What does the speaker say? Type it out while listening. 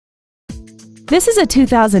This is a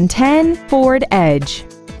 2010 Ford Edge.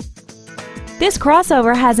 This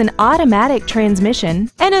crossover has an automatic transmission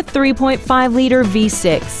and a 3.5-liter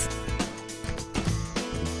V6.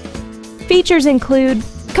 Features include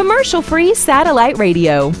commercial-free satellite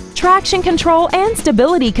radio, traction control and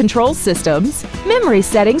stability control systems, memory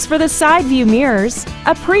settings for the side view mirrors,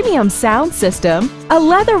 a premium sound system, a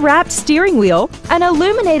leather-wrapped steering wheel, an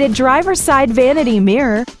illuminated driver's side vanity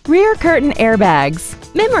mirror, rear curtain airbags,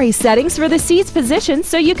 memory settings for the seat's position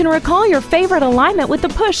so you can recall your favorite alignment with the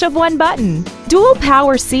push of one button, dual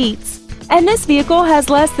power seats, and this vehicle has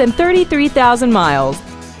less than 33,000 miles.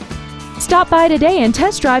 Stop by today and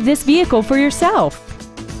test drive this vehicle for yourself.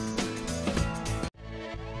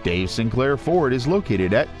 Dave Sinclair Ford is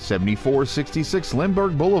located at 7466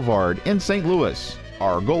 Lindbergh Boulevard in St. Louis.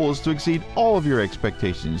 Our goal is to exceed all of your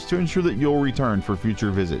expectations to ensure that you'll return for future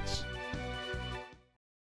visits.